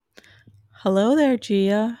Hello there,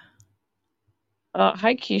 Gia.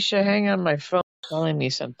 Hi, Keisha. Hang on, my phone telling me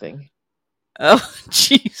something. Oh,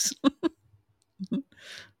 jeez.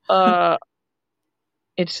 Uh,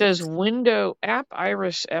 it says window app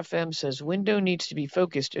Iris FM says window needs to be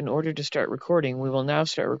focused in order to start recording. We will now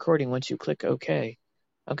start recording once you click OK.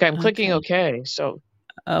 Okay, I'm clicking Okay. OK. So,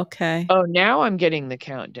 Okay. oh, now I'm getting the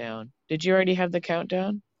countdown. Did you already have the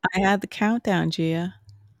countdown? I had the countdown, Gia.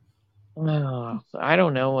 Oh, I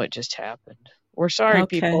don't know what just happened. We're sorry,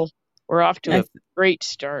 Okay. people. We're off to I a great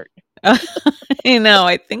start.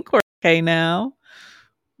 I think we're okay now.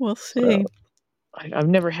 We'll So, see. I've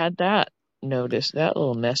never had that notice, that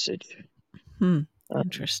little message. Hmm. Uh,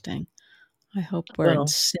 Interesting. I hope we're in well,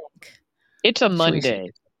 sync. it's a Should we Monday.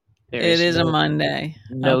 It There's is a Monday.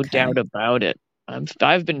 no doubt Okay. about it.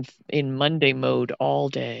 I've been in Monday mode all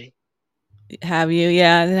day. Have you?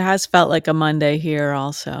 Yeah, it has felt like a Monday here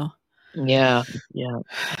also. Yeah, yeah.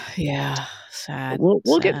 Yeah. But Sad.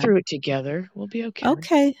 we'll get Sad. through it together. We'll be okay.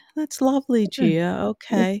 Okay. That's lovely, Okay. Gia. We'll,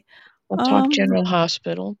 Okay. we'll talk Um General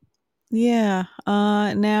Hospital. Yeah.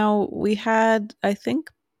 Now we had, I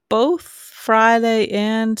think, both Friday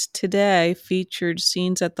and today featured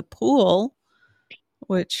scenes at the pool,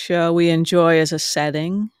 which we enjoy as a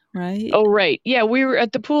setting, right? Oh, right. Yeah, we were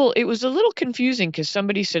at the pool. It was a little confusing because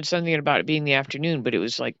somebody said something about it being the afternoon, but it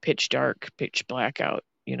was like pitch dark, pitch blackout.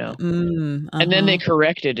 And then they Uh-huh.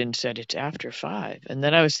 corrected and said it's after 5. And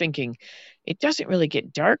then I was thinking, it doesn't really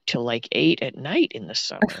get dark till like 8 at night in the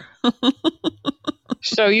summer.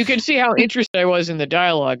 So you can see how interested I was in the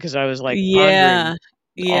dialogue because I was like pondering Yeah.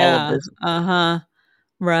 all of Yeah. this. Uh-huh.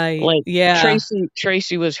 Right. Like Yeah.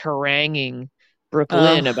 Tracy was haranguing Uh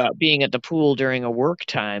Brooklyn about being at the pool during a work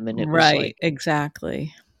time, and it was like, right,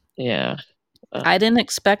 exactly. yeah. Uh, I didn't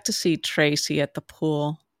expect to see Tracy at the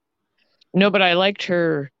pool. no, but I liked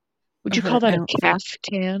her. Would you call Her that a outfit.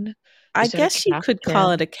 caftan? I Is that a guess you could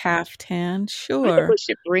call it caftan? a caftan, I think we sure.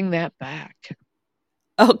 should bring that back.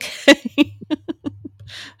 Okay.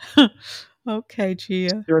 Okay, Gia.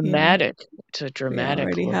 Yeah. Dramatic. It's a We dramatic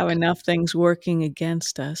already have look. enough things working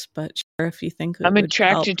against us, but sure, if you think it I'm would help.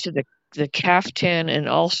 attracted to the caftan and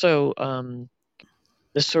also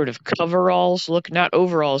the sort of coveralls look, not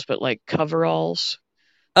overalls, but like coveralls,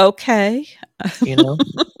 Okay. you know,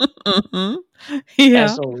 Mhm. Yeah,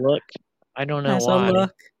 as a look. I don't know as a why.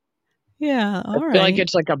 look. Yeah, I all feel like right.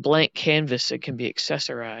 it's like a blank canvas that can be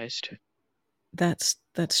accessorized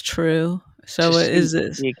That's true. to So it suit is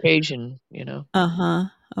this. the occasion. Uh-huh.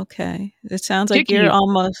 Okay. It sounds like you're Dickie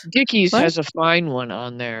almost Dickies what? has a fine one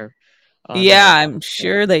on their Yeah, I'm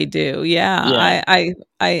sure they do. Yeah. yeah,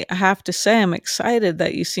 I have to say I'm excited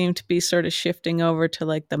that you seem to be sort of shifting over to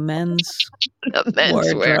like the men's the menswear.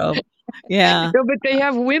 wardrobe. Yeah. No, but they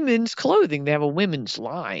have women's clothing. They have a women's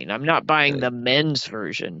line. I'm not buying the men's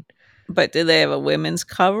version. But do they have a women's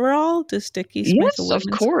coverall? Does Dickies make a Yes, of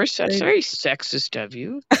women's course. That's they very sexist of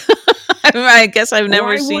you. I guess I've never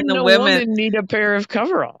Why seen wouldn't the a women. woman need a pair of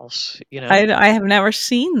coveralls, you know? I have never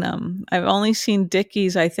seen them. I've only seen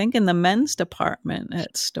Dickies, I think, in the men's department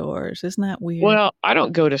at stores. Isn't that weird? Well, I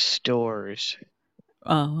don't go to stores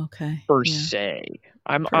Oh, okay. per Yeah, se.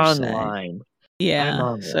 I'm per se. online.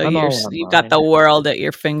 Yeah. So I'm all you got online. the world at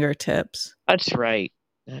your fingertips. That's right.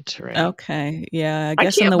 That's right. Okay. Yeah, I I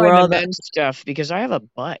guess in can't the buy the world men's stuff because I have a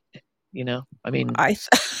butt. I mean, I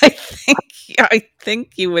think I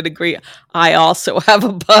think you would agree. I also have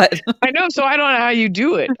a butt. I know, so I don't know how you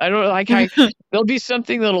do it. I don't like how there'll be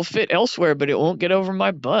something that'll fit elsewhere, but it won't get over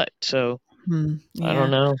my butt. So I don't Yeah.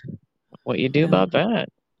 know what you do Yeah. about that.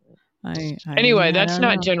 Anyway, I that's don't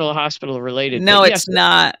not know. General Hospital related, but No, yes, it's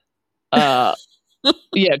not. uh,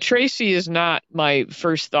 yeah, Tracy is not my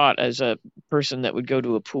first thought as a person that would go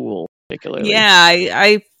to a pool, particularly.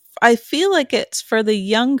 Yeah, I feel like it's for the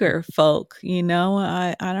younger folk, you know?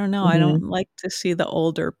 I don't know. I Hmm. don't like to see the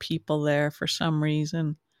older people there for some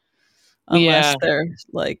reason, Yeah, unless they're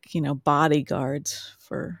like, bodyguards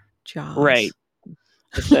for right. Jaws.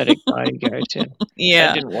 Pathetic bodyguard too. That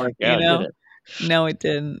Yeah, didn't work you out, did know? it? No, it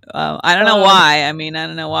didn't. I don't know Um, why. I mean, I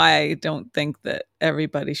don't know why I don't think that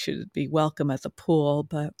everybody should be welcome at the pool,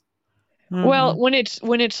 but well, mhm. when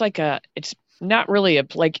it's like it's not really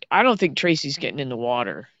like I don't think Tracy's getting in the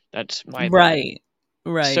water. That's my opinion. Right.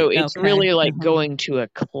 Right. So it's Okay. really like Uh-huh. going to a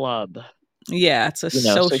club, Yeah, it's a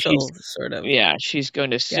So social sort of she's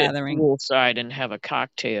going to sit gathering. poolside and have a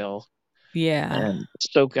cocktail Yeah, and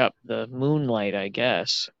soak up the moonlight, I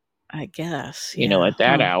guess. I guess. Yeah. At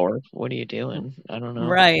that Huh. hour, what are you doing? I don't know.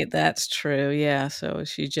 Right. That's true. Yeah. So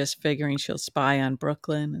she's just figuring she'll spy on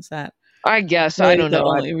Brooklyn. Is that I guess I really don't the know.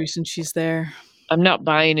 only reason she's there? I'm not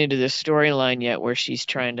buying into this storyline yet, where she's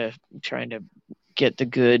trying to get the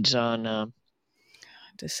goods on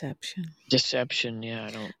Deception. deception. Yeah,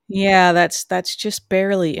 I don't. Yeah, that's just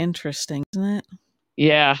barely interesting, isn't it?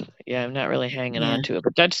 Yeah, yeah, I'm not really hanging Yeah. on to it,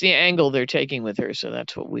 but that's the angle they're taking with her. So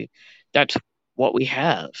that's what we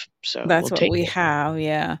have. So That's we'll what take we it. have,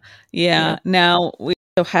 yeah. Yeah. Yeah. Now we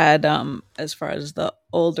also had as far as the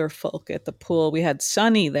older folk at the pool, we had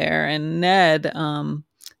Sunny there and Ned,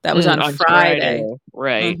 that was on On Friday, Friday.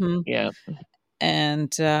 right? Mhm. Yeah,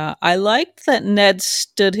 And I liked that Ned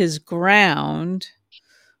stood his ground.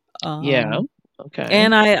 yeah. Um Okay.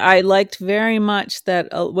 and I liked very much that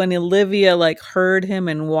when Olivia like heard him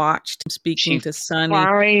and watched him She speaking to Sunny,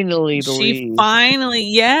 finally she believed. finally,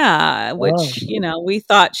 yeah, Oh, which, we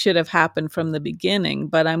thought should have happened from the beginning,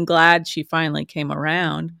 but I'm glad she finally came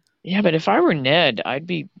around. yeah. But if I were Ned, I'd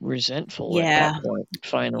be resentful at that Yeah, point.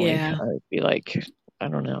 Finally, yeah, I'd be like, I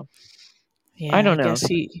don't know. I yeah. I don't know. guess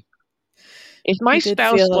If my he did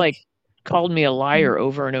spouse feel like, like called me a mm. liar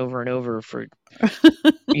over and over and over for a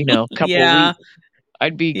couple of Yeah, weeks,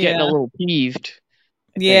 I'd be getting a yeah, little peeved.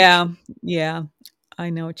 I think. yeah, yeah. I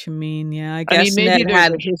know what you mean. Yeah, I I mean, guess Ned maybe there's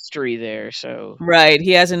a had history there, so right.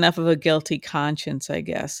 He has enough of a guilty conscience, I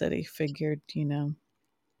guess, that he figured,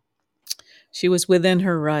 she was within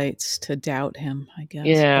her rights to doubt him, I guess.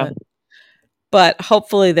 yeah, But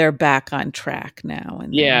hopefully they're back on track now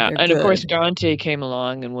and they're yeah. they're And of course, good. Dante came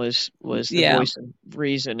along and was the Yeah. voice of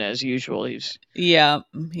reason as usual. Yeah,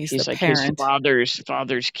 he's the He's like his parent.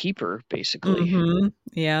 father's keeper, basically, Mhm.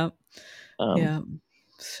 Yeah. um, Yeah.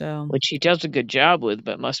 So, which he does a good job with,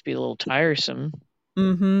 but must be a little tiresome.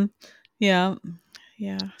 mhm. Yeah.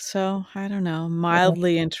 Yeah. So, I don't know, Uh,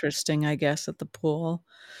 mildly interesting, I guess, at the pool.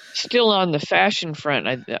 Still on the fashion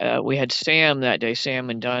front, we had Sam that day, Sam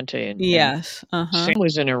and Dante, and Yes. Uh-huh. Sam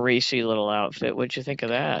was in a racy little outfit. What'd you think of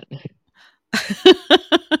that?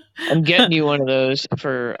 I'm getting you one of those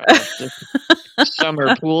for the summer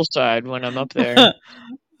poolside when I'm up there.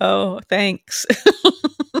 Oh, thanks.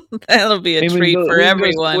 That'll be a Maybe treat for we can go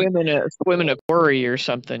everyone. swim in a quarry or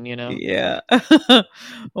something. Yeah.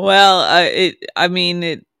 Well, I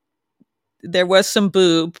mean, there was some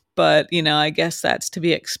boob, but I guess that's to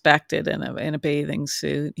be expected in a bathing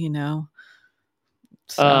suit.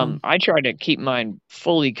 So, I try to keep mine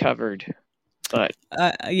fully covered, but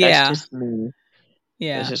that's yeah, just me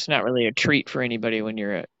because yeah, it's not really a treat for anybody when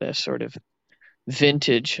you're at the sort of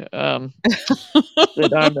vintage that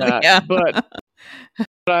I'm at. yeah. But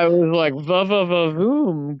I was like, va va va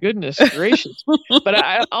voom, goodness gracious. But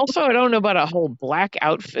I don't know about a whole black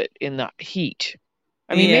outfit in the heat.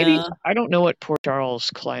 I mean, maybe Yeah. I don't know what Port Charles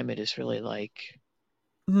climate is really like.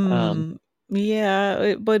 Um, Hmm. Yeah,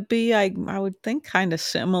 it would be, I would think, kind of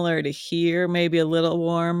similar to here, maybe a little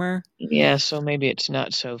warmer. yeah, so maybe it's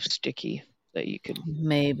not so sticky that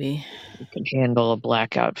Maybe. you can handle a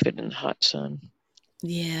black outfit in the hot sun.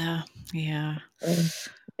 Yeah, yeah. Um,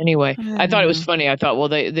 anyway, I I don't thought it was know. funny. I thought, well,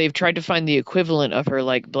 they've tried to find the equivalent of her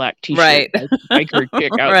like black t-shirt Right. biker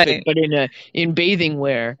chick outfit, Right. but in bathing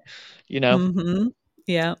wear, you know, Mhm.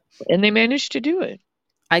 Yeah. and they managed to do it.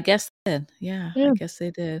 I guess they did. Yeah, I Yeah, guess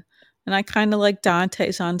they did. And I kinda like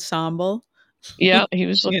Dante's ensemble, yeah, he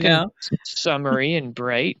was you looking know? summery and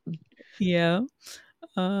bright. Yeah.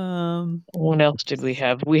 Um, What else did we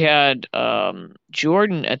have? We had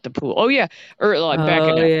Jordan at the pool. Oh yeah, or like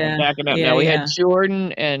backing oh, up, yeah. backing up. Yeah, Now we had yeah.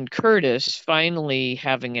 Jordan and Curtis finally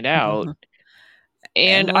having it out, Mhm.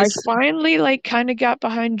 and And I was finally like kind of got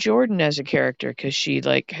behind Jordan as a character because she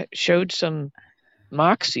like showed some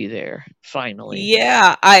moxie there. Finally,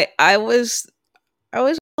 yeah, I was a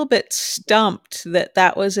little bit stumped that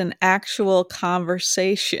that was an actual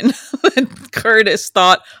conversation that Curtis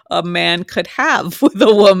thought a man could have with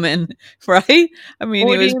a woman, right? I mean, he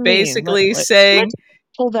what do was you mean? basically Let's saying,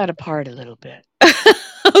 pull that apart a little bit.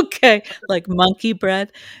 okay, like monkey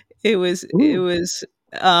bread. It Ooh, was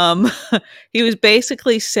um he was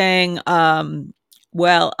basically saying,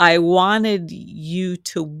 well, I wanted you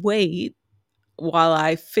to wait while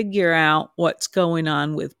I figure out what's going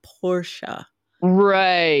on with Portia,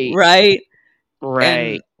 right, right? And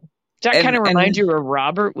right. Does that kind and of and remind you of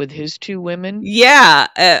Robert with his two women? yeah,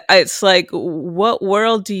 it's like, what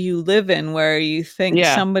world do you live in where you think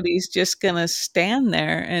Yeah. somebody's just gonna stand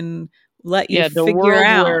there and let you Yeah, the figure world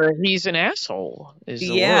out? where he's an asshole is the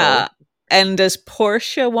world. Yeah. And does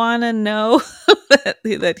Portia wanna know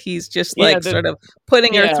that he's just, Yeah, like, sort of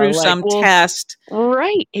putting her through like, some well, test?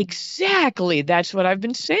 right, exactly. That's what I've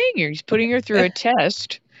been saying here. He's putting her through a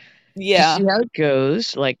test to see Yeah. how it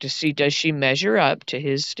goes, like to see does she measure up to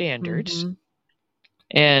his standards, Mhm.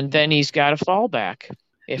 and then he's got a fallback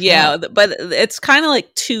if not. Yeah, but it's kinda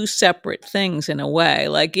like 2 separate things in a way,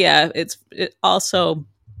 like, yeah, it also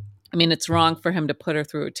I mean, it's wrong for him to put her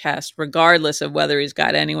through a test, regardless of whether he's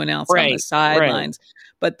got anyone else on the Right, right, sidelines.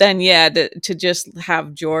 But then, yeah, to just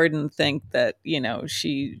have Jordan think that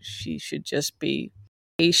she should just be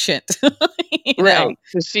patient, you know. right.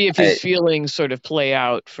 To see if his I, feelings sort of play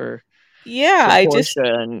out yeah, for I Portia, just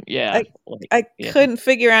and yeah, I like I yeah. couldn't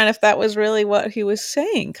figure out if that was really what he was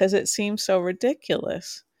saying because it seemed so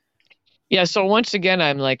ridiculous. Yeah, so once again,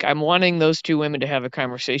 I'm wanting those two women to have a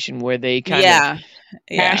conversation where they kind of Yeah,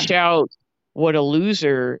 yeah. hash out what a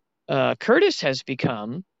loser Curtis has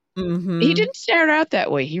become. He Mm-hmm. didn't start out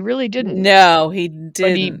that way. He really didn't. No, he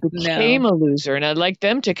But he didn't. became No. a loser, and I'd like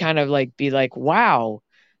them to kind of like be like, "Wow,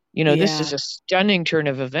 this is Yeah. a stunning turn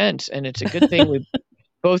of events, and it's a good thing we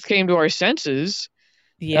both came to our senses,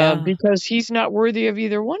 Yeah. because he's not worthy of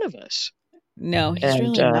either one of us." No, he's And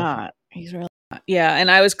really not. He's really not. Yeah,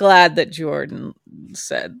 and I was glad that Jordan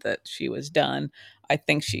said that she was done. I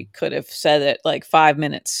think she could have said it like 5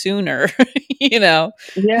 minutes sooner, you know,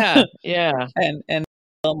 yeah, yeah, and a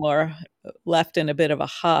little more left in a bit of a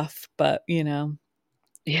huff, but yeah,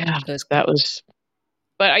 it was that was.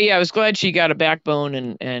 But yeah, I was glad she got a backbone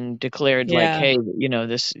and declared like, yeah, "Hey,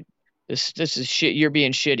 this is shit. You're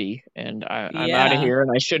being shitty, and I'm out of yeah. here.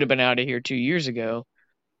 And I should have been out of here 2 years ago.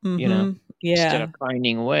 You know, Mhm. instead of Yeah.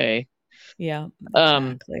 pining away." Yeah,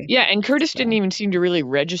 exactly. Yeah, and Curtis didn't So even seem to really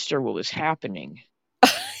register what was happening.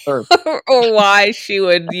 Or or why she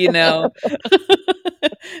would,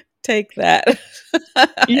 take that.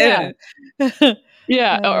 yeah,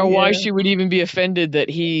 yeah, or why Yeah. she would even be offended that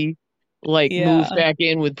he like moved Yeah. back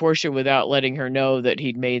in with Portia without letting her know that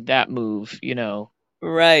he'd made that move.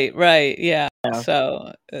 Right, right, yeah. Yeah.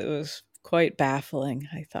 So, it was quite baffling,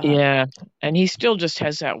 I thought. Yeah, and he still just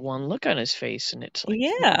has that one look on his face, and it's like,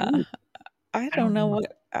 Yeah. "Dude, I I don't don't know know."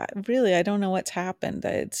 what I don't know what's happened.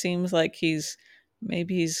 It seems like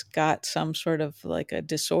maybe he's got some sort of, like, a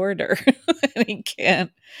disorder, and he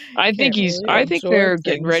can't really I think absorb they're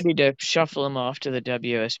getting things. ready to shuffle him off to the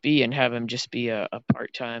WSB and have him just be a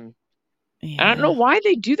part-time. I don't know Yeah. why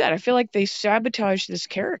they do that. I feel like they sabotage this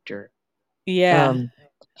character, Yeah. um,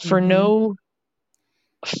 for Mhm. no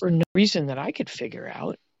reason that I could figure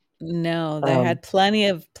out. No, they Um, had plenty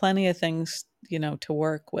of things, to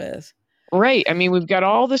work with. right, I mean, we've got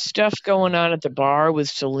all this stuff going on at the bar with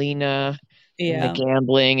Selena and the Yeah.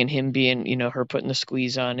 gambling and him being, her putting the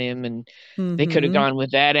squeeze on him, and they could have Mhm. gone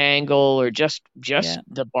with that angle or just Yeah.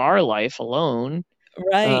 the bar life alone.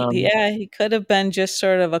 Right. Um, Yeah, he could have been just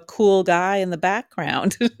sort of a cool guy in the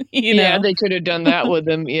background, you yeah, know, they could have done that with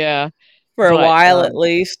him, yeah, for a but, while at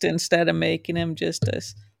least, instead of making him just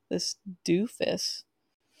this doofus.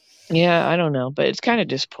 yeah, I don't know, but it's kinda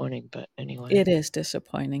disappointing, but anyway, It is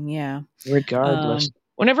disappointing, yeah. regardless. Um,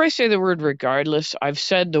 Whenever I say the word regardless, I've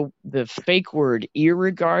said the fake word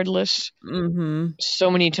irregardless mhm.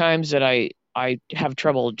 so many times that I have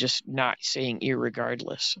trouble just not saying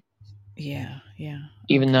irregardless, Yeah, yeah,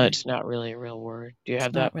 even though okay. it's not really a real word. Do you It's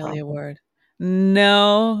have not that really a problem? word.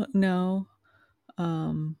 No, no,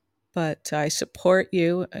 um, but I support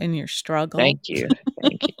you in your struggle. Thank you,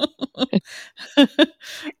 thank you.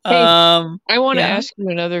 Hey, Um, I wanna yeah. ask you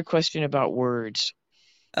another question about words.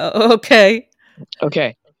 Okay.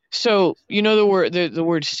 Okay, so, the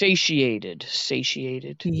word satiated,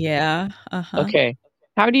 satiated? Yeah, uh-huh. Okay,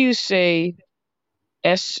 how do you say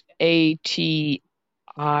SATIETY?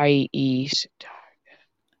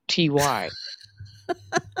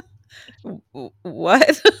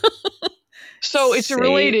 What? So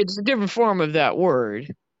Sa it's a different form of that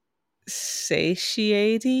word.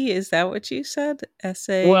 satiety? Is that what you said?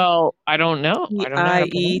 Well, I don't know. I don't know how to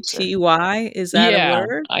pronounce it. Satiety? Is that a Yeah,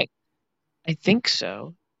 word? I think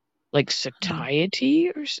so. Like Huh. satiety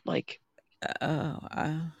or like Oh,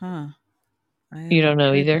 uh-huh. I you don't haven't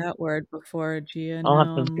know heard either? that word before, Gia. I'll have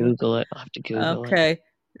No, to I'm look Google it. I'll have to Google it. okay.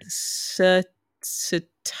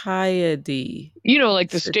 Satiety. Like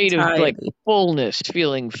the state of like Satiety. fullness,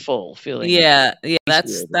 feeling full, feeling Yeah, yeah,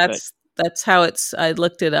 satiated, but that's how it's I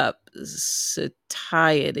looked it up.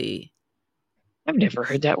 Satiety. I've never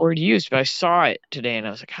heard that word used, but I saw it today and I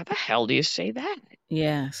was like, how the hell do you say that?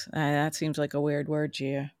 Yes, that seems like a weird word,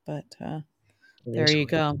 Gia, but, It there is you weird.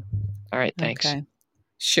 go. All right, thanks. Okay.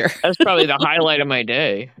 Sure. That's probably the highlight of my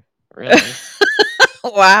day, really.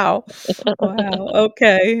 Wow. Wow,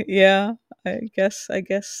 okay, yeah. I guess,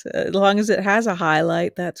 as long as it has a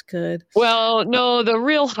highlight, that's good. Well, no, the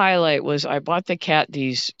real highlight was I bought the cat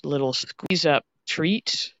these little squeeze up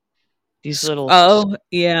treats. These little Oh,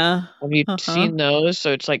 yeah. Have you Uh-huh. seen those?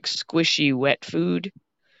 So it's like squishy wet food,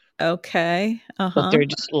 Okay. but Uh-huh. they're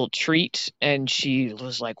just little treats, and she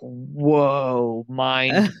was like, "Whoa,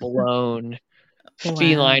 mind blown."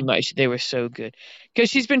 feline Wow. mice. They were so good because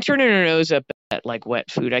she's been turning her nose up at like wet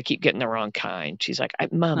food. I keep getting the wrong kind. She's like,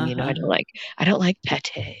 "Mom, Uh-huh. I don't like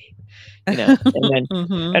pate." And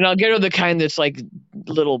Mhm. I'll get her the kind that's like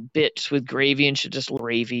little bits with gravy, and she'll just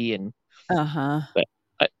gravy and. Uh-huh.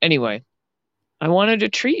 But anyway, I wanted a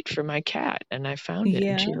treat for my cat, and I found it,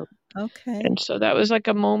 and Yeah. Okay. and so that was like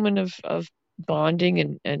a moment of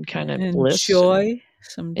bonding and kind of And bliss and joy,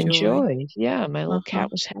 some joy. enjoy. Yeah, my little Uh-huh.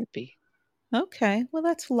 cat was happy. Okay. Well,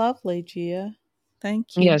 that's lovely, Gia.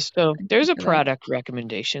 Thank you. Yeah, so Thank you there's a for that. product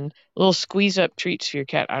recommendation. Little squeeze up treats for your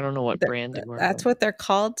cat. I don't know what That, brand they were, but that's what they're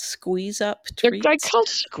called, squeeze up they're like treats. called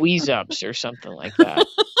squeeze ups or something like that.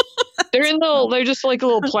 They're just like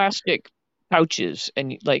little plastic pouches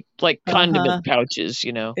and like Uh-huh. condiment pouches,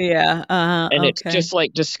 Yeah. and it's Okay. just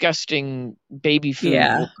like disgusting baby food,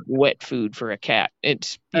 Yeah. wet food for a cat.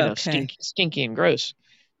 It's, Okay. stinky and gross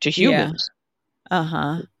to Yeah. humans,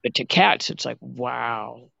 Uh-huh. but to cats, it's like,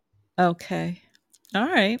 wow. Okay. All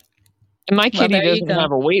right. And my Well, kitty there you doesn't go.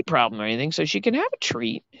 have a weight problem or anything, so she can have a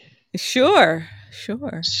treat. Sure.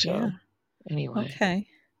 Sure. Yeah. So, anyway, Okay.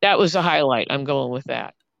 that was a highlight. I'm going with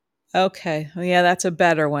that. Okay. Well, yeah, that's a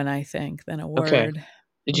better one, I think, than a Okay. word.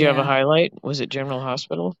 Did you have a Yeah. highlight? Was it General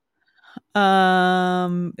Hospital?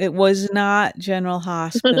 It was not General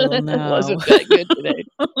Hospital, It no. wasn't that good today.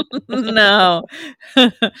 No.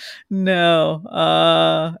 No.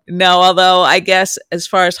 No, although I guess as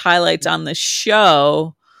far as highlights on the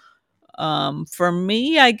show, for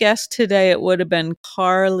me, I guess today it would have been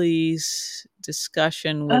Carly's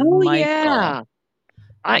discussion with Oh Michael. yeah.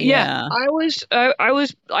 Yeah, Yeah.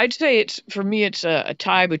 I'd say it's for me, it's a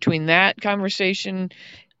tie between that conversation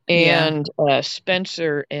Yeah. and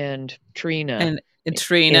Spencer and Trina And in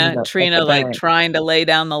at the Trina like bank. trying to lay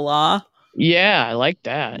down the law. Yeah, I like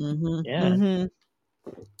that. Mhm. Yeah. Mhm.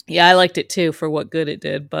 Yeah, I liked it too for what good it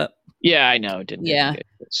did, but Yeah, I know it didn't do any yeah. good.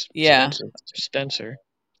 It's Yeah. Spencer.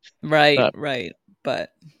 Right, But right.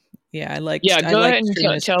 But yeah, yeah, I go ahead liked and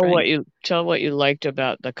Trina's tell strength. tell what you liked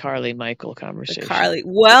about the Carly Michael The conversation. Carly.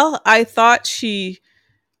 Well, I thought she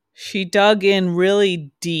dug in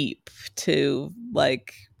really deep to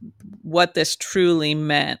like what this truly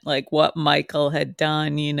meant, like what Michael had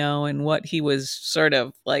done, and what he was sort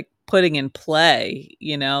of like putting in play,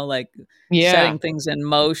 like Yeah. setting things in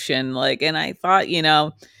motion. Like, and I thought,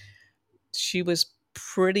 she was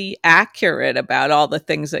pretty accurate about all the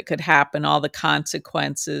things that could happen, all the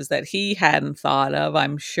consequences that he hadn't thought of,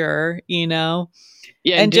 I'm sure,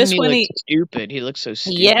 Yeah, and and didn't just he when look he stupid? He looked so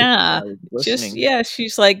stupid yeah, while he was just listening. yeah,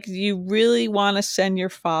 she's like, "You really wanna send your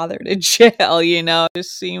father to jail," It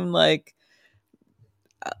just seemed like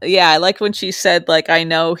yeah, I liked when she said, like, "I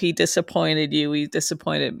know he disappointed you, he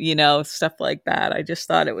disappointed," stuff like that. I just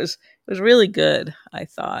thought it was really good, I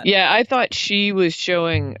thought. Yeah, I thought she was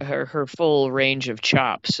showing her full range of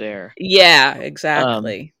chops there. Yeah, Um,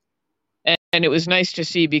 exactly. and it was nice to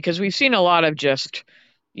see because we've seen a lot of just,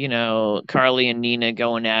 Carly and Nina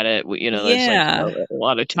going at it. There's like Yeah. a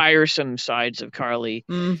lot of tiresome sides of Carly,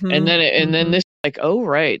 Mhm, and then mhm. this like, oh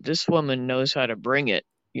right, this woman knows how to bring it.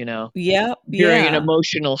 Yep, During an yeah.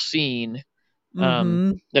 emotional scene.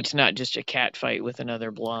 Mhm. That's not just a cat fight with another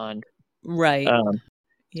blonde. Right. Um,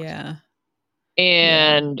 Yeah,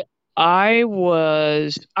 yeah. and I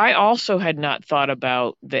also had not thought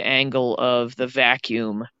about the angle of the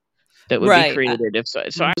vacuum that would be Right, created if so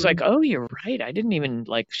I was like, mhm. "Oh, you're right. I didn't even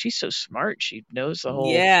like she's so smart.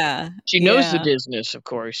 Yeah, She knows the yeah. business, of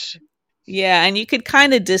course." Yeah, and you could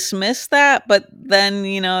kinda dismiss that, but then,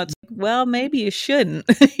 it's like, well, maybe you shouldn't,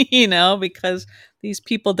 because these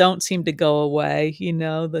people don't seem to go away,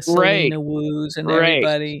 the Right, Selena Woos and right.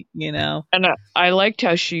 everybody. And I liked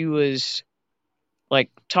how she was like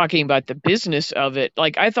talking about the business of it.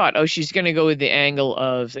 Like I thought, oh, she's going to go with the angle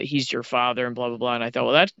of that he's your father and blah blah blah. And I thought,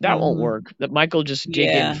 well, that won't Mhm. work. That Michael just dig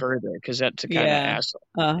in Yeah, further because that's the kind of yeah.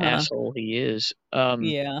 Uh-huh. asshole he is.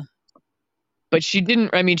 Yeah. But she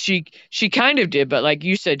didn't. I mean, she kind of did, but like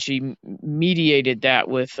you said, she mediated that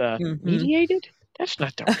with Mhm. mediated. That's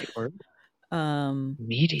not the right word. Um,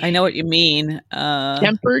 I know what Mediated, you mean.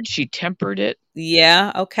 tempered. She tempered it.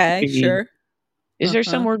 Yeah, okay, Maybe sure. is there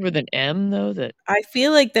some Uh-huh. word with an M though that I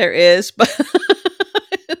feel like there is, but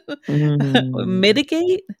mm,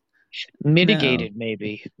 mitigate? No. mitigated?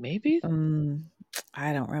 Maybe. Mm,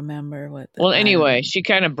 I don't remember Well, I don't anyway, know. she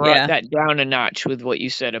kind of brought Yeah, that down a notch with what you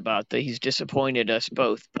said about that he's disappointed us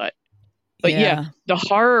both. But yeah, yeah. the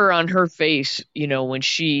horror on her face,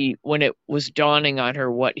 when it was dawning on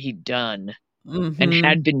her what he'd done and Mhm.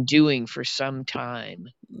 had been doing for some time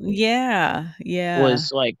Yeah, yeah.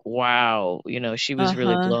 was like, wow, she was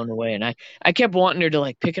really Uh-huh. blown away. And I kept wanting her to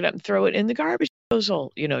like pick it up and throw it in the garbage those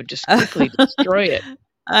will, just quickly destroy it.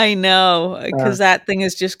 I know, Uh, because that thing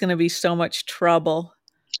is just gonna be so much trouble.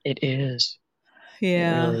 it is. It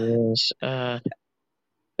Yeah, really is.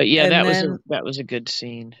 But yeah, and that then was a good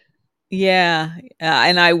scene. yeah,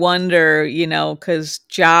 and I wonder, because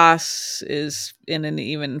Joss is in an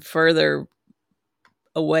even further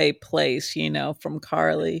away place, from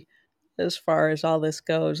Carly as far as all this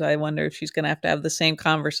goes. I wonder if she's gonna have the same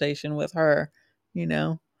conversation with her, you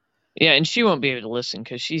know? Yeah, and she won't be able to listen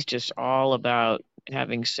because she's just all about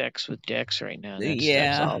having sex with Dex right now. That's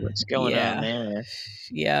Yeah, all that's going on yeah, there.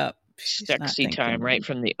 yeah. She's not Sexy time thinking. right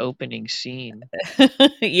from the opening scene.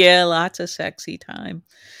 Yeah, lots of sexy time.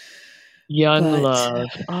 Young But love.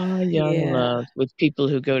 Ah, young yeah. love with people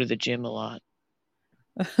who go to the gym a lot.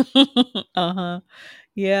 Uh-huh.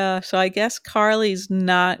 Yeah, so I guess Carly's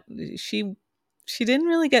not she she didn't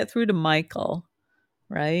really get through to Michael,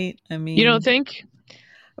 right? I You don't mean, think?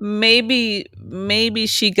 maybe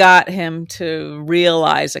she got him to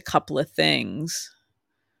realize a couple of things.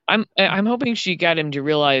 I'm hoping she got him to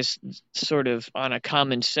realize sort of on a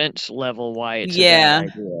common sense level why it's a bad Yeah.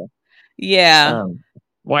 idea. Yeah. Um,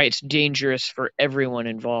 why it's dangerous for everyone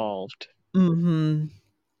involved. Mhm.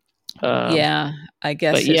 Um, Yeah, I but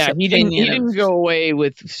guess his yeah, he opinion of didn't go away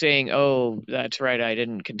with saying, "Oh, that's right, I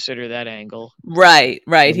didn't consider that angle." right,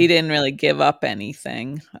 right, he Um, didn't really give up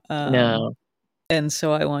anything, no, and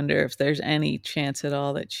so I wonder if there's any chance at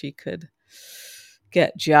all that she could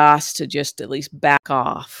get Joss to just at least back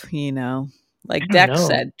off, I like don't Dex know.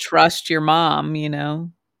 said, "Trust your mom."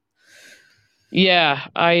 Yeah,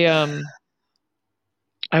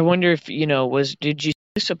 I wonder if did you see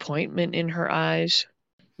disappointment in her eyes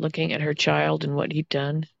looking at her child and what he'd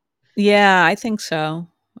done? Yeah, I think so.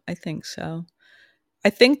 I think so. I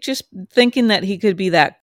think just thinking that he could be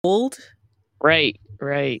that cold, Right,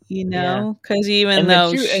 right, yeah. because even And the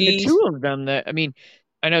though 2 and the she 2 of them that I mean,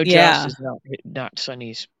 I know Joss yeah, is not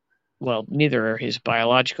Sonny's, well, neither are his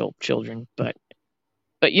biological children, but,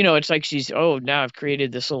 it's like she's, "Oh, now I've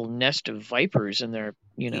created this little nest of vipers, and they're,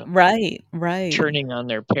 right, right. turning on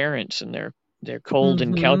their parents, and they're cold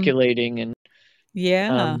and Mhm. calculating," and, Yeah.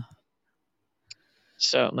 um,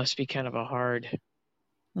 so it must be kind of a hard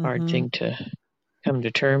Mhm. thing to come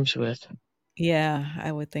to terms with. Yeah,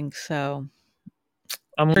 I would think so.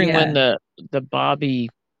 I'm wondering when Yeah. the Bobby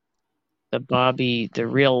the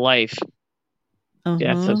real life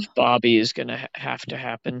death of Uh-huh. Bobby is gonna have to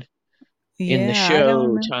happen in the Yeah, I don't show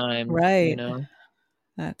know. time, Right.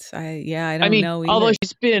 I I don't mean, know although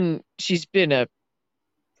either. she's been a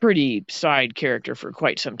pretty side character for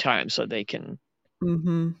quite some time, so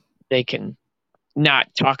Mhm. they can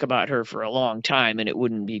not talk about her for a long time, and it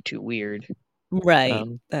wouldn't be too weird. Right.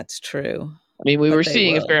 Um, That's true. I mean, we But were they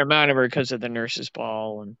seeing a will. fair amount of her because of the nurses'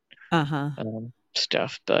 ball and Uh-huh.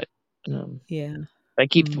 stuff, but um, Yeah. I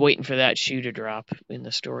keep Mm. waiting for that shoe to drop in the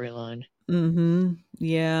storyline, Mhm.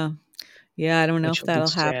 Yeah. Yeah, I don't know which if will be that'll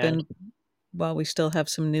sad. happen while we still have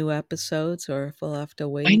some new episodes or if we'll have to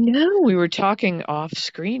I wait. know we were talking off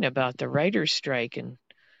screen about the writers' strike, and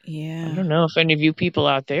I Yeah. don't know if any of you people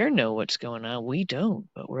out there know what's going on. We don't,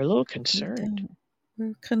 but we're a little We concerned. don't.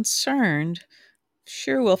 We're concerned.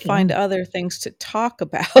 Sure, we'll Yeah. find other things to talk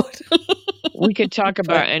about. We could talk But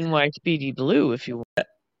about NYPD Blue if you want.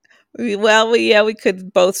 we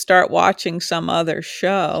could both start watching some other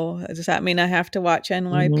show. Does that mean I have to watch Mhm.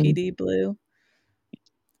 NYPD Blue?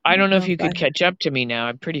 I I don't don't know know if if you I could catch up to me now.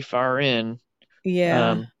 I'm pretty far in.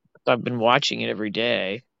 yeah. Um, I've been watching it every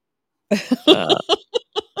day. Uh,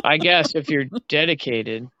 I guess if you're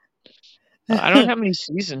dedicated. I don't know how many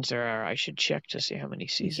seasons there are. I should check to see how many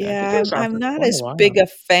seasons. I think it Yeah, was on I'm for not quite a as while. big a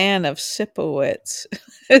fan of Sipowicz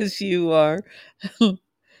as you are.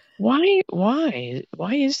 Why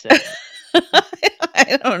is that?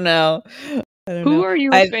 I don't know. I don't Who know. are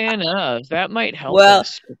you a I fan of? That might help well,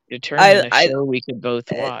 us determine a I show we could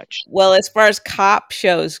both watch. well, as far as cop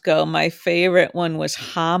shows go, my favorite one was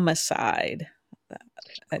Homicide.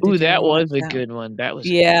 Ooh, Did you that ever watch was a that one? good one. That was a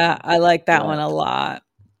good Yeah, one. I like that Yeah. one a lot.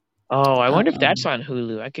 Oh, I wonder if that's Um, on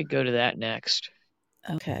Hulu. I could go to that next.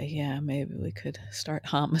 okay, yeah, maybe we could start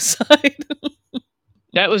Homicide.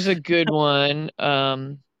 That was a good one.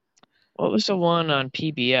 What was the one on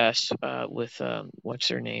PBS with what's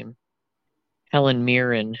her name? Helen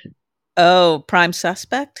Mirren. Oh, Prime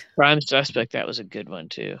Suspect? Prime Suspect. That was a good one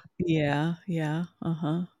too. Yeah, yeah,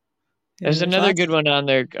 uh-huh. Yeah, There's there's another lots. good one on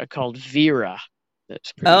there called Vera.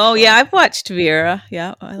 That's pretty Oh, fun. yeah, I've watched Vera.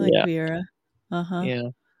 Yeah, I like Yeah, Vera. Uh-huh. yeah,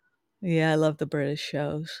 Yeah, I love the British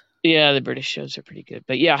shows. yeah. The British shows are pretty good,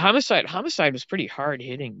 but yeah, Homicide was pretty hard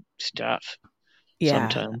hitting stuff Yeah,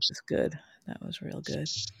 that sometimes. was good. That was real good.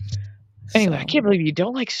 Anyway, I So, can't believe you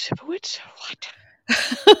don't like Sipowicz. What?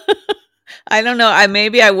 I don't know.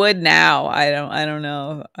 Maybe I would now. I don't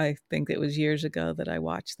know. I think it was years ago that I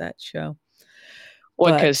watched that show.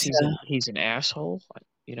 What? Because But he's an asshole.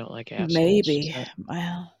 You don't like assholes? Is maybe. that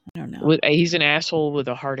Well, I don't know. he's an asshole with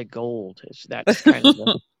a heart of gold? That's kind of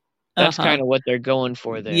that's Uh-huh. kind of what they're going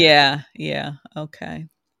for there. Yeah, yeah. Okay.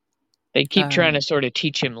 They keep All trying to right. sort of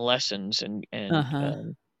teach him lessons and Uh-huh.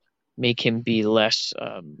 make him be less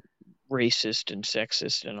racist and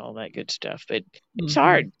sexist and all that good stuff. But it's Mhm.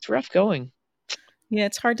 hard. It's rough going. Yeah,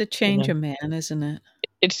 it's hard to You change know, a man, isn't it?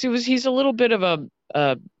 he's a little bit of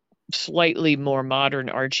a slightly more modern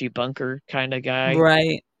Archie Bunker kind of guy,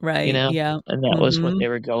 Right, you right. know, Yeah. and that was what Mhm. they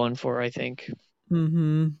were going for, I think.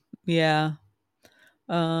 Mhm. Yeah.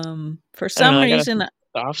 For I don't know. some I got a reason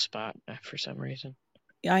soft spot for some reason.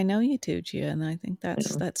 I know you do, Gia, and I think You that's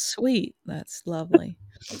know? that's sweet. That's lovely.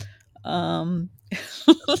 Um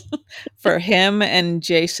for him and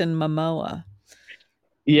Jason Momoa.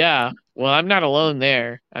 Yeah. Well, I'm not alone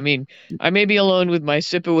there. I mean, I may be alone with my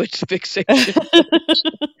Sipowicz fixation.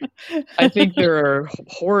 I think there are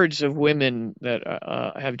hordes of women that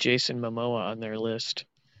have Jason Momoa on their list.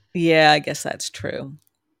 Yeah, I guess that's true.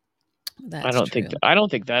 That's true. I don't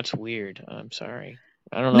think that's weird. I'm sorry.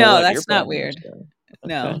 I don't know No, what your that's not problem is weird. though.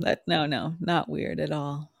 No, Okay. no, not weird at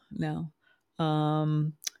all. No.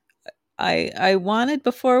 Um I wanted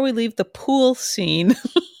before we leave the pool scene.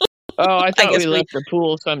 Oh, I I thought guess we we left the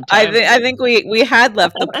pool some time I ago. think we had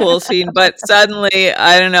left the pool scene, but suddenly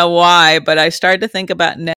I don't know why, but I started to think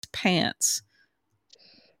about Ned's pants.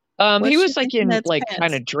 He What'd you was think like of in Ned's like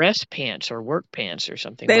kind pants? of dress pants or work pants or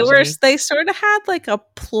something, wasn't he? They sort of had like a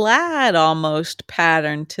plaid almost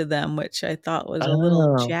pattern to them, which I thought was a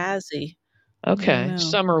little Oh, jazzy. I don't okay. know.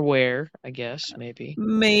 Summer wear, I guess, maybe.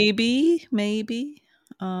 Maybe.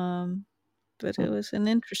 Um, but it was an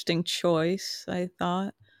interesting choice, I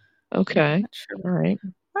thought. Okay. Not sure. All right.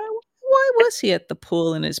 Why was he at the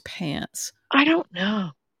pool in his pants? I don't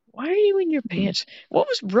know. Why are you in your Hmm. pants? What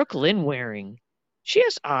was Brooke Lynn wearing? She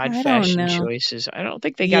has odd I don't fashion know. choices. I don't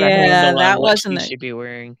think they got a Yeah, handle on that what wasn't she a should be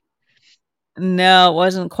wearing. no, it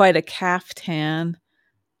wasn't quite a caftan.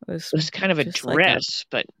 It was It was kind of a just like a dress,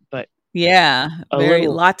 but yeah, a very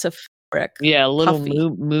little, lots of fabric, yeah, a little puffy.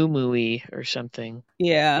 moo or something.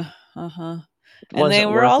 Yeah, uh-huh. It And they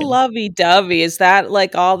wasn't were all working. lovey-dovey. Is that,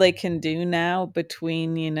 like, all they can do now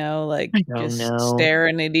between, like, I don't just know.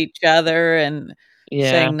 staring at each other and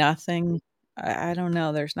Yeah, saying nothing? I don't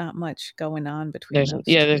know, there's not much going on between those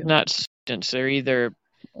there's 2. not substance. They're either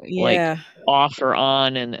like Yeah, off or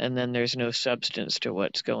on, and then there's no substance to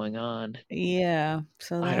what's going on. yeah,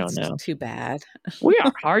 so I don't that's know. too bad. We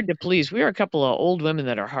are hard to please. We are a couple of old women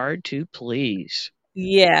that are hard to please.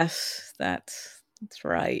 Yes, that's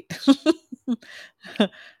right.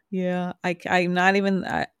 Yeah, I'm not even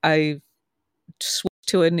I switched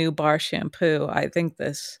to a new bar shampoo. I think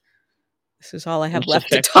this is all I have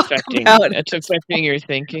left to talk about at It's this affecting your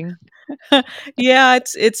thinking. point. Yeah,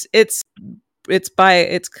 it's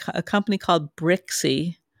by a company called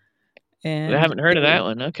Brixie, I and haven't heard of that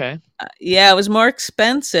one. Okay. yeah, it was more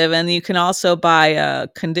expensive, and you can also buy a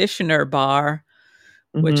conditioner bar,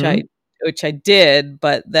 which Mhm. I did,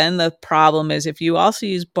 but then the problem is if you also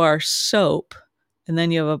use bar soap, and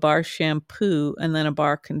then you have a bar shampoo, and then a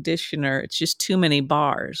bar conditioner, it's just too many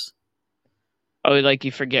bars. Oh, like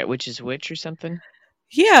you forget which is which or something?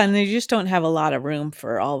 Yeah, and you just don't have a lot of room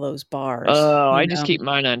for all those bars, Oh, you I just know? keep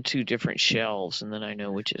mine on 2 different shelves, and then I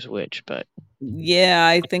know which is which, but Yeah,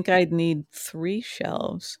 I think I'd need 3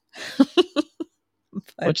 shelves.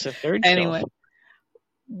 But what's the 3rd shelf? anyway,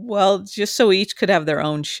 well, just so each could have their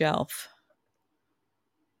own shelf.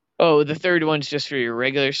 Oh, the 3rd one's just for your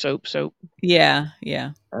regular soap? Yeah,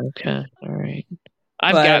 yeah. Okay, alright.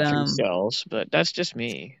 I've But, got 3 shelves, but that's just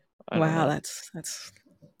me. I don't wow, know. that's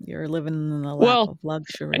you're living in the lap Well, of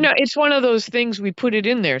luxury. no, it's one of those things we put it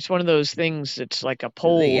in there. It's one of those things that's like a That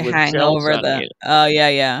pole you with hang shelves over on the it. oh, yeah,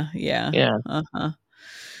 yeah, yeah. Yeah, Uh-huh.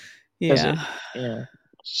 'cause it Yeah, yeah.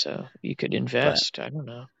 So you could but invest. I don't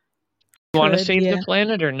know. Wanna could, save the yeah.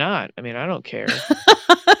 planet or not? I mean, I don't care.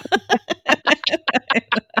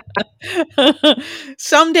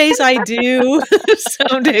 Some days I do,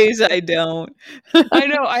 some days I don't. I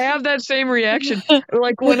know, I have that same reaction.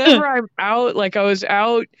 Like, whenever I'm out like, I was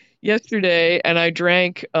out yesterday and I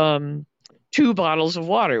drank, 2 bottles of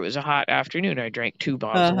water. It was a hot afternoon. I drank 2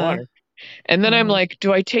 bottles of Uh-huh, water. And then I'm uh-huh, like,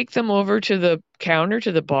 "Do I take them over to the counter,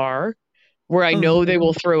 to the bar, where I know they mhm,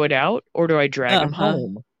 will throw it out, or do I drag them uh-huh,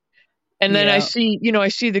 home?" And then yeah, I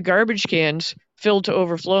see the garbage cans filled to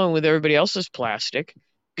overflowing with everybody else's plastic,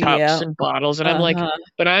 cups yeah, and bottles, and I'm like, uh-huh,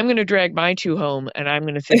 "But I'm gonna drag my 2 home, and I'm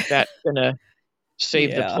gonna think that's gonna save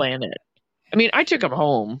the yeah. planet." I mean, I took him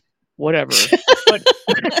home, whatever. But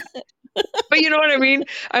but you know what I mean?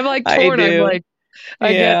 I'm like I torn. I'm do. like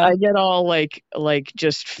Yeah. I get all like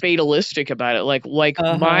just fatalistic about it. Like my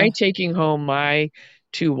Uh-huh. taking home my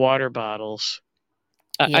 2 water bottles.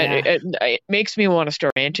 Yeah. It makes me want to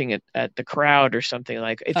start ranting at the crowd or something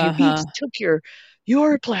like, if you each Uh-huh. took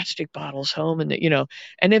your plastic bottles home and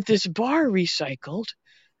and if this bar recycled,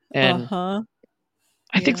 and Uh-huh.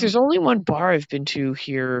 I think Yeah. there's only one bar I've been to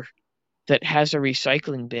here that has a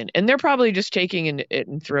recycling bin, and they're probably just taking it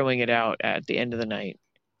and throwing it out at the end of the night.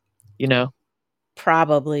 You know,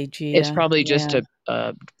 Probably, it's Gia. probably just Yeah.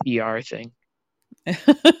 a PR thing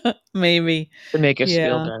Maybe. to make us feel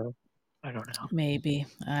Yeah. better. I don't know. Maybe.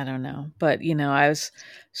 I don't know. But, I was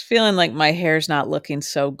feeling like my hair's not looking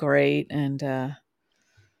so great and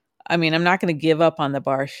I mean, I'm not going to give up on the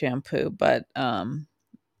bar shampoo, but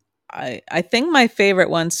I think my favorite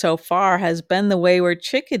one so far has been the Wayward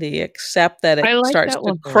Chickadee, except that I it like starts that to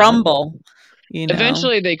one a lot. crumble.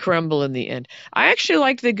 Eventually, they crumble in the end. I actually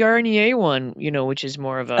like the Garnier one, which is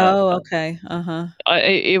more of Oh, okay. Uh-huh.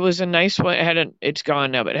 it was a nice one. It's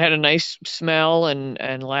gone now, but it had a nice smell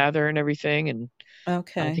and lather and everything, and I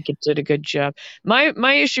Okay. think it did a good job.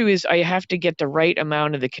 My issue is I have to get the right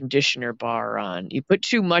amount of the conditioner bar on. You put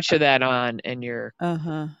too much of that on, and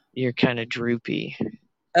Uh-huh. you're kind of droopy.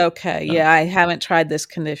 Okay. Um, Yeah, I haven't tried this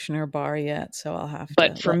conditioner bar yet, so I'll have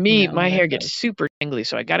but to for let you me, know my how that hair gets goes. super tangly,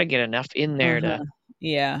 so I got to get enough in there to Uh-huh.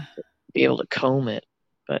 Yeah. be able to comb it.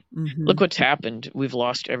 But look Mhm. what's happened. We've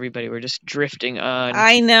lost everybody. We're just drifting on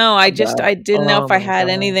I know. I about, didn't know oh if I my had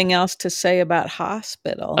God. anything else to say about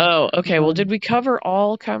hospital. Oh, okay. Well, did Um, we cover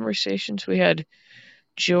all conversations? We had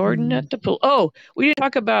Jordan hmm. at the pool. Oh, we didn't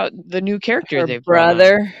talk about the new character Her they brought on.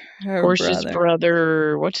 brother, her Portia's brother.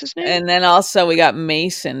 brother. What's his name? And then also we got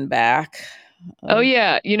Mason back. Oh, Of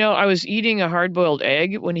yeah. I was eating a hard boiled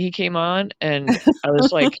egg when he came on, and I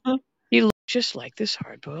was like, he looked just like this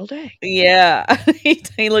hard boiled egg. Yeah.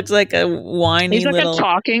 He looks like a He's whiny like little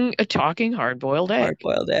a talking hard boiled egg.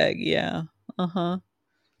 hard-boiled egg. Yeah. Uh-huh.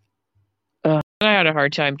 I had a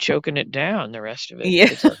hard time choking it down the rest of it Yeah.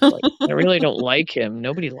 because I was like, I really don't like him.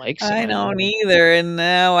 Nobody likes him. I I don't don't know. either. And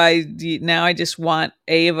now I just want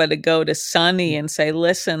Ava to go to Sunny and say,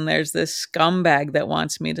 "Listen, there's this scumbag that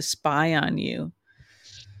wants me to spy on you."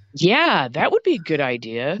 Yeah, that would be a good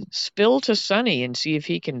idea. Spill to Sonny and see if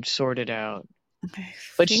he can sort it out. I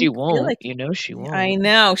But she feel won't. like She I won't.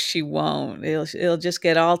 know she won't. It'll just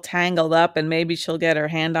get all tangled up, and maybe she'll get her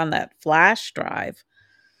hand on that flash drive.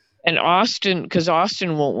 And Austin, because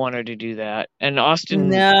Austin won't want her to do that. And No,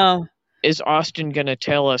 Austin going to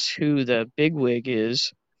tell us who the bigwig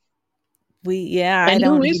is? I And who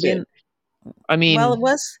don't. He is it? didn't. I Well, mean, it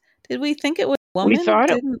was. Did we think it was a we woman? It thought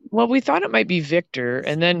it, didn't. well, we thought it might be Victor.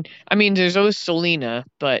 And then, there's always Selena,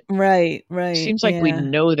 but Right, right. seems like we'd Yeah,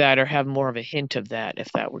 know that or have more of a hint of that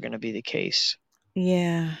if that were going to be the case.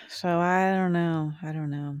 yeah. So I don't know. I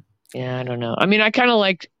don't know. Yeah, I don't know.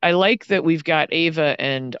 I like that we've got Ava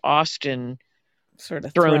and Austin Sort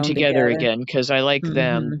of thrown thrown together together. again because I like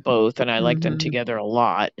them Mhm. both and I like them Mhm. together a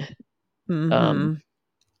lot. Um, Mhm.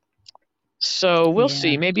 so we'll Yeah.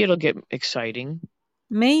 see. Maybe it'll get exciting. I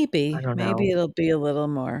Maybe. don't Maybe know. it'll be a little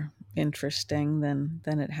more interesting than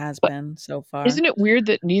it has But been so far. isn't it weird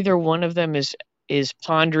that neither one of them is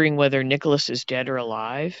pondering whether Nicholas is dead or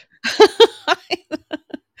alive?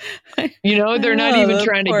 I They're not know, even the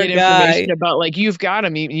trying to poor get guy. information about like you've got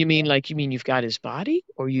him. You mean you've got his body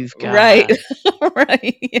or you've Right. got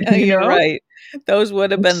Right. Yeah, you you're know? right. Those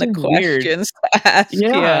would have It been the seems weird. questions to ask,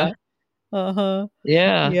 yeah. Yeah. Uh-huh.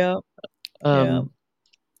 Yeah. Yep, yep. Um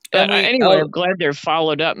And anyway, I'm glad they're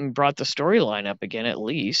followed up and brought the storyline up again at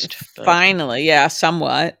least. But finally, yeah,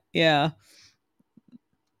 somewhat, yeah.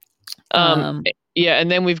 Um, yeah,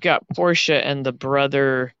 and then we've got Portia and the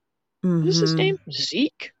brother. What is his name? mhm.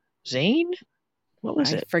 Zeke? Zane? What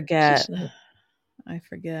was I it? What's his forget. name? I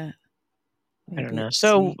forget. I don't Maybe know. it's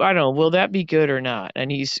So C. I don't know. Will that be good or not?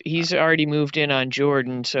 And he's already moved in on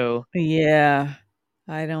Jordan, so Yeah.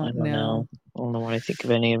 I I don't don't know. know. I don't know what I think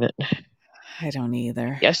of any of it. I don't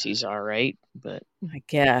either. Yes, he's all right, but I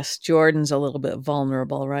guess Jordan's a little bit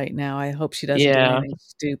vulnerable right now. I hope she doesn't do yeah, anything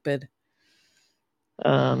stupid,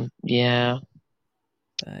 yeah.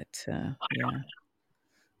 but, yeah, I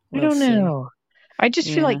we'll don't see. know. I just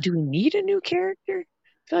feel like, Yeah. do we need a new character?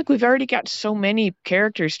 I feel like we've already got so many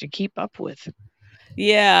characters to keep up with.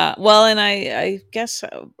 Yeah. Well, and I guess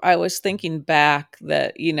I was thinking back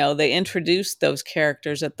that, they introduced those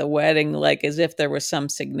characters at the wedding like as if there was some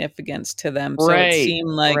significance to them. So it Right, seemed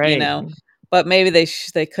like, right. but maybe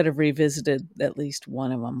they could have revisited at least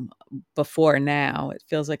one of them before now. It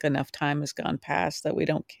feels like enough time has gone past that we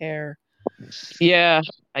don't care. Yeah.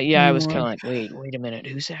 Yeah, I was kind anymore. of like, wait a minute,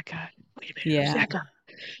 who's that guy? Wait a minute, who's Yeah. that guy?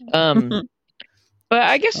 Um, but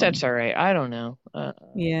I guess that's Um, all right. I don't know.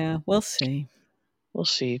 yeah, we'll see. We'll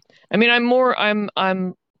see. I mean, I'm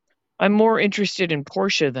more interested in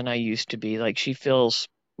Portia than I used to be. Like she feels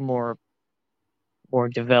more more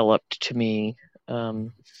developed to me.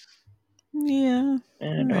 Um, Yeah. I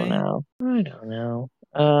All don't right. know. I don't know.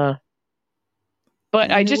 But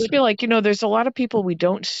I And it just would. feel like, there's a lot of people we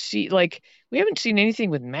don't see. Like we haven't seen anything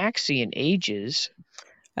with Maxie in ages.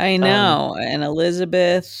 I Um, know. And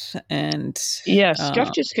Elizabeth and yeah, stuff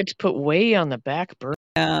uh just gets put way on the back burner.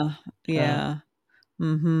 yeah. Uh, Yeah.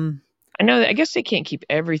 Mhm. I know. I guess they can't keep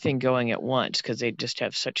everything going at once because they just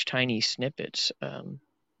have such tiny snippets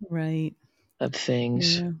Right. of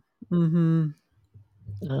things. Yeah. Mhm.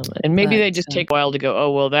 And maybe But they just take a while to go,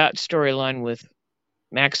 oh, well, that storyline with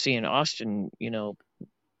Maxie and Austin,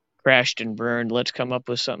 crashed and burned. Let's come up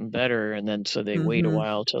with something better. And then so they wait a mhm.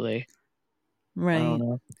 while till I don't Right.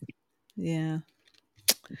 know. Yeah.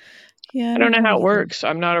 Yeah, I I don't don't know know how it either. works.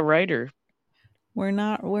 I'm not a writer. We're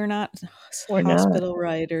not We're not. hospital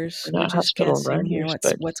writers. We're We're not just hospital guessing here writers,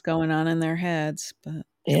 but what's going on in their heads, but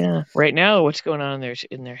yeah, right now what's going on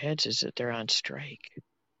in their heads is that they're on strike.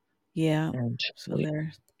 yeah. And So we,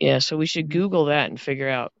 they're yeah, so we should Google that and figure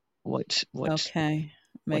out okay.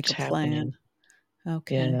 Make what's a plan. happening. Yeah.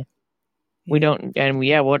 Okay. We Yeah. don't and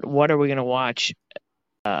yeah, what are we going to watch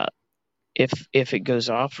uh if it goes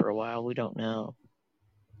off for a while? We don't know.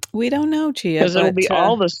 We don't know, Gia, Because it'll but be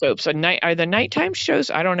all the soaps. Are the nighttime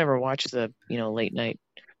shows? I don't ever watch the, late night.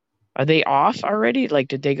 Are they off already? Like,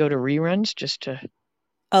 did they go to reruns just to?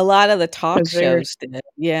 a lot of the talk Because they're shows did.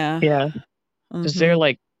 Yeah. yeah, because they're Mhm.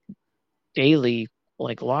 like daily,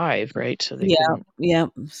 like live, right? So they Yeah. couldn't. Yeah.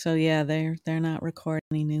 So yeah, they're not recording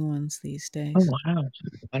any new ones these Oh days. wow,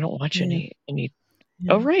 I don't watch Yeah. any.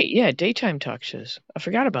 Oh Yeah. right, yeah, daytime talk shows. I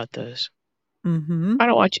forgot about those. Mhm. I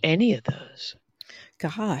don't watch any of those.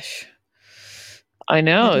 Gosh. I How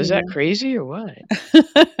know. do Is you that know? crazy or what?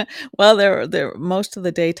 Well, they're most of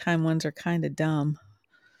the daytime ones are kinda dumb.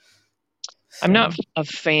 I'm not So, a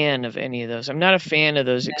fan of any of those. I'm not a fan of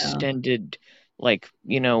those yeah. extended, like,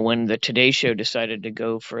 when the Today Show decided to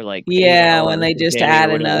go for like eight Yeah, when hours they a just day or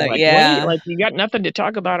add whatever. another Like, wait, yeah. like you got nothing to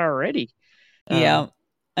talk about already. Um, Yeah.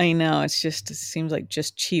 I know, it seems like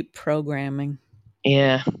just cheap programming,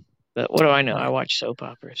 yeah, but what do I know? I but watch soap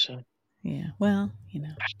operas, so yeah, well,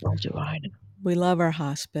 what do I know? we love our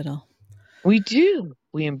hospital. We do.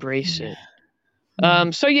 We embrace Yeah. it.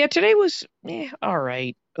 Mhm. So yeah, today was all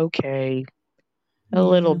right, okay, a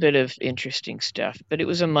little Yeah. bit of interesting stuff, but it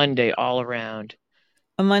was a Monday all around.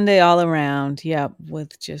 A Monday all around, yep,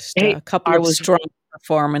 with just Hey, a couple I of was strong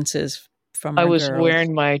performances from I our was girls.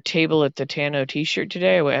 wearing my Table at the Tano T-shirt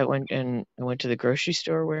today. I went to the grocery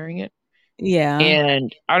store wearing it, Yeah.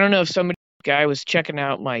 and I don't know if some guy was checking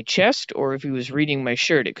out my chest or if he was reading my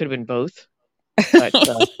shirt. It could have been both, but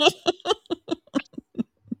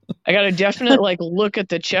I got a definite like look at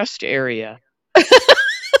the chest area.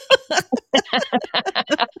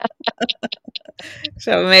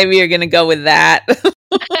 So maybe you're gonna go with that.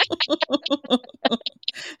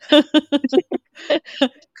 Good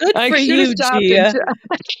I for should have you, stopped and Gia.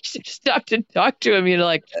 I should have stopped and talked to him.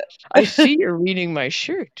 Like, I see you're reading my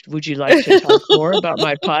shirt. Would you like to talk more about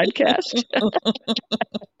my podcast?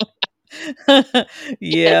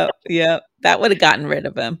 Yeah, yeah, that would've gotten rid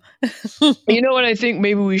of him. You know what I think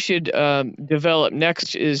maybe we should develop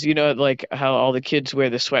next is, like how all the kids wear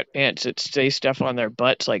the sweatpants that say stuff on their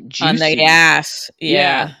butts like On the juicy. ass,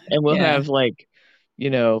 Yeah, yeah, and we'll yeah, have like,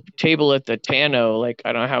 table at the Tano. Like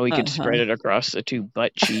I don't know how we could spread uh-huh. it across the two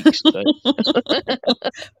butt cheeks, but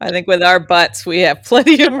I think with our butts, we have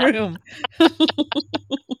plenty of room.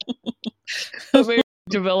 maybe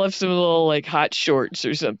develop some little like hot shorts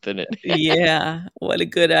or something. And Yeah, what a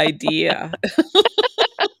good idea.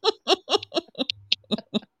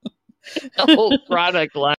 a whole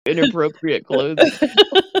product line, inappropriate clothing.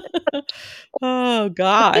 Oh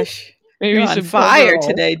gosh, you're Maybe on some fire coveralls.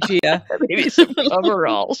 today, Gia. Maybe some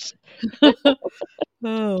coveralls.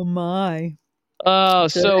 Oh my, good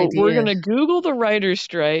So we're idea. gonna Google the writer's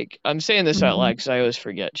strike. I'm saying this out Mhm. loud because I always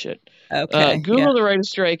forget shit. Okay, yeah, Google the writer's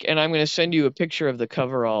strike, and I'm gonna send you a picture of the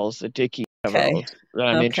coveralls, the Dickie okay, coveralls that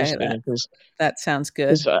I'm okay, interested in because that sounds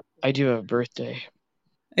good. I do have a birthday.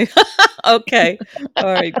 Okay,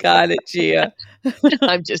 alright, got it, Gia.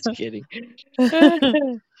 I'm just kidding.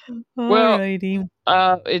 Well, Alrighty.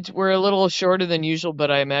 we're a little shorter than usual, but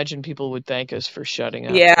I imagine people would thank us for shutting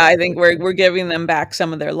up Yeah, so I think we're quickly. we're giving them back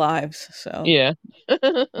some of their lives, so, Yeah.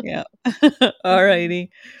 yeah. Alrighty.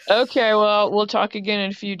 Okay, well, we'll talk again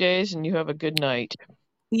in a few days, and you have a good night.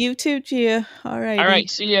 You too, Gia. All All right, righty.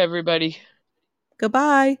 see you, everybody.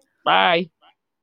 Goodbye. Bye.